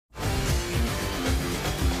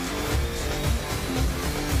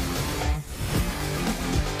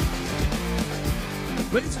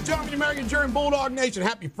Ladies and gentlemen, American German Bulldog Nation,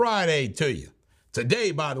 happy Friday to you.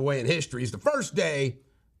 Today, by the way, in history is the first day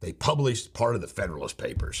they published part of the Federalist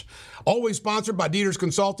Papers. Always sponsored by Deters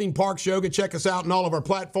Consulting, Parks Yoga. Check us out on all of our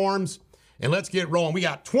platforms. And let's get rolling. We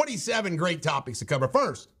got 27 great topics to cover.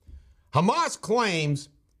 First, Hamas claims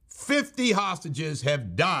 50 hostages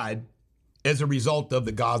have died as a result of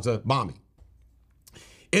the Gaza bombing.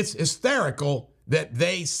 It's hysterical that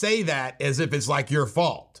they say that as if it's like your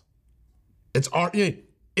fault. It's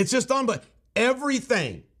just unbelievable.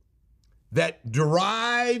 Everything that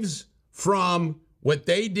derives from what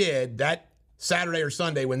they did that Saturday or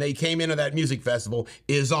Sunday when they came into that music festival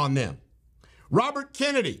is on them. Robert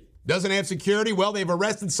Kennedy doesn't have security. Well, they've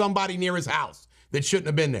arrested somebody near his house that shouldn't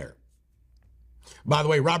have been there. By the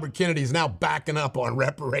way, Robert Kennedy is now backing up on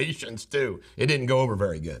reparations, too. It didn't go over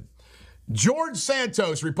very good. George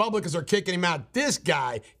Santos, Republicans are kicking him out. This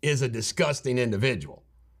guy is a disgusting individual.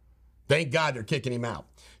 Thank God they're kicking him out.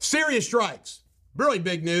 Syria strikes. Really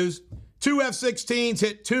big news. 2 F-16s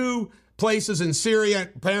hit 2 places in Syria.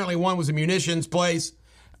 Apparently one was a munitions place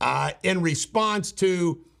in response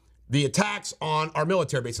to the attacks on our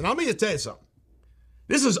military base. And I'm going to tell you something.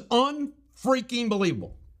 This is unfreaking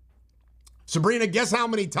believable. Sabrina, guess how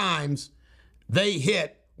many times they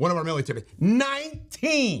hit one of our military bases?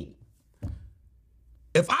 19.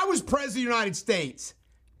 If I was president of the United States,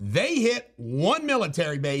 they hit one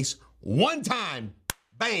military base one time,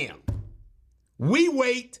 bam. We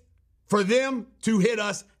wait for them to hit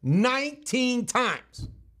us 19 times.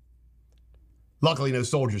 Luckily, no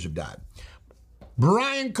soldiers have died.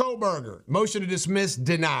 Brian Koberger, motion to dismiss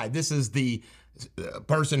denied. This is the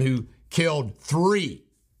person who killed three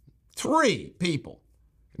people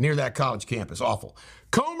near that college campus. Awful.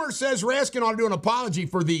 Comer says Raskin ought to do an apology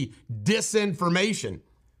for the disinformation.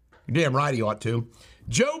 You're damn right he ought to.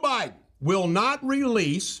 Joe Biden will not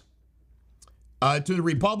release to the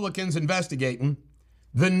Republicans investigating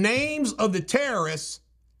the names of the terrorists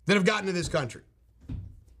that have gotten to this country.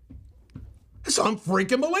 It's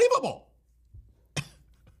unfreaking believable.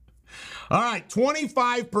 All right,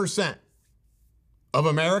 25% of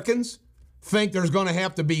Americans think there's going to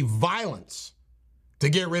have to be violence to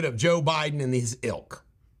get rid of Joe Biden and his ilk.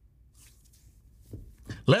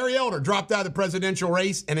 Larry Elder dropped out of the presidential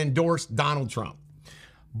race and endorsed Donald Trump.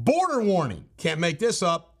 Border warning. Can't make this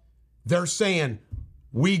up. They're saying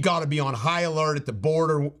we got to be on high alert at the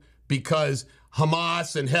border because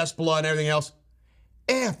Hamas and Hezbollah and everything else.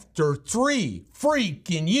 After 3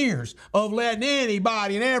 freaking years of letting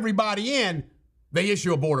anybody and everybody in, they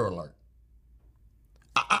issue a border alert.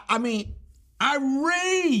 I mean,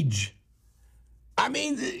 I rage. I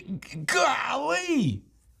mean, golly.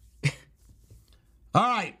 All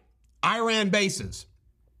right, Iran bases.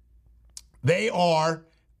 They are,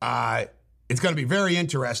 it's going to be very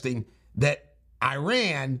interesting that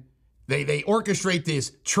Iran, they orchestrate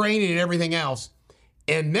this training and everything else,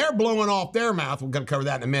 and they're blowing off their mouth. We're going to cover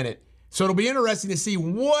that in a minute. So it'll be interesting to see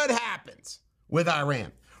what happens with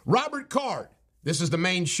Iran. Robert Card, this is the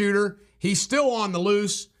main shooter. He's still on the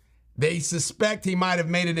loose. They suspect he might have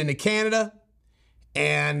made it into Canada,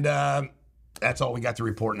 and that's all we got to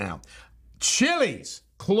report now. Chili's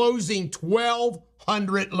closing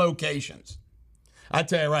 1,200 locations. I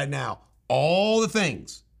tell you right now, all the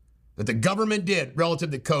things that the government did relative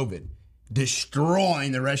to COVID,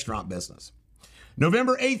 destroying the restaurant business.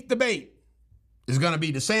 November 8th debate is going to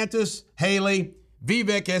be DeSantis, Haley,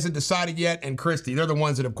 Vivek hasn't decided yet, and Christie. They're the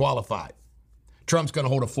ones that have qualified. Trump's going to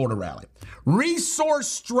hold a Florida rally.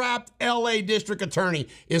 Resource-strapped L.A. district attorney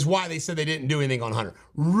is why they said they didn't do anything on Hunter.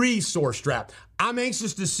 Resource-strapped. I'm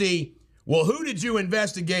anxious to see, well, who did you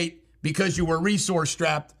investigate because you were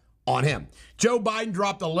resource-strapped on him? Joe Biden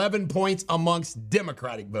dropped 11 points amongst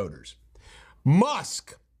Democratic voters.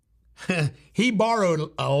 Musk, he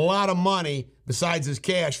borrowed a lot of money besides his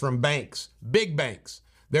cash from banks, big banks.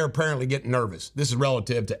 They're apparently getting nervous. This is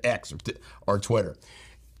relative to X or Twitter.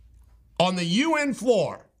 On the UN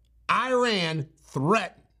floor, Iran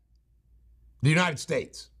threatened the United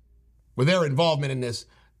States with their involvement in this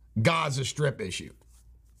Gaza Strip issue.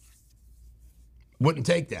 Wouldn't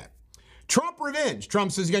take that. Trump revenge.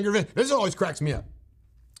 Trump says he's going to get revenge. This always cracks me up.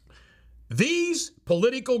 These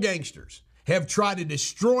political gangsters have tried to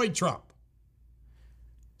destroy Trump.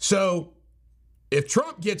 So if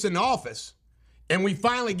Trump gets in office and we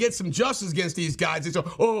finally get some justice against these guys, they say,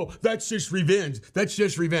 oh, that's just revenge. That's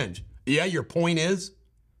just revenge. Yeah, your point is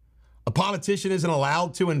a politician isn't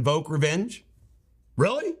allowed to invoke revenge?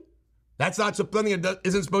 Really? That's not something that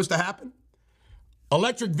isn't supposed to happen?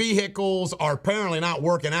 Electric vehicles are apparently not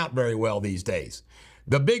working out very well these days.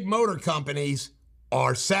 The big motor companies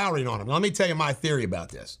are souring on them. Let me tell you my theory about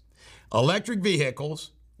this. Electric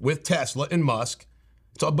vehicles with Tesla and Musk.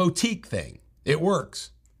 It's a boutique thing. It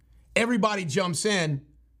works. Everybody jumps in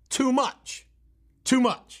too much. Too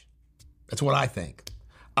much. That's what I think.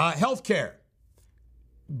 Healthcare.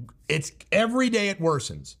 It's every day it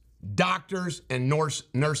worsens. Doctors and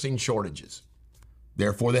nursing shortages.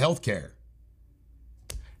 Therefore, the healthcare.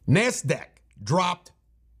 NASDAQ dropped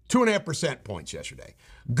 2.5% points yesterday.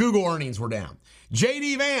 Google earnings were down.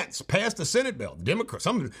 J.D. Vance passed a Senate bill.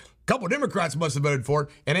 A couple of Democrats must have voted for it,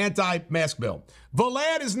 an anti-mask bill.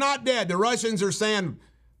 Vlad is not dead. The Russians are saying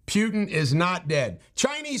Putin is not dead.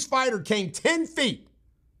 Chinese fighter came 10 feet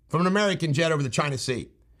from an American jet over the China Sea.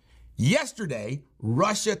 Yesterday,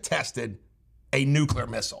 Russia tested a nuclear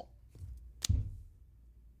missile.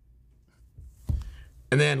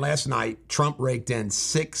 And then last night, Trump raked in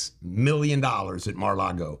 $6 million at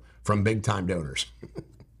Mar-a-Lago from big-time donors.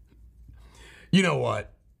 You know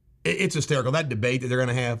what? It's hysterical. That debate that they're going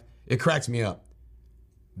to have, it cracks me up.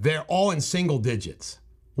 They're all in single digits.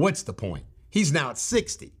 What's the point? He's now at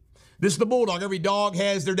 60. This is the Bulldog. Every dog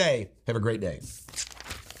has their day. Have a great day.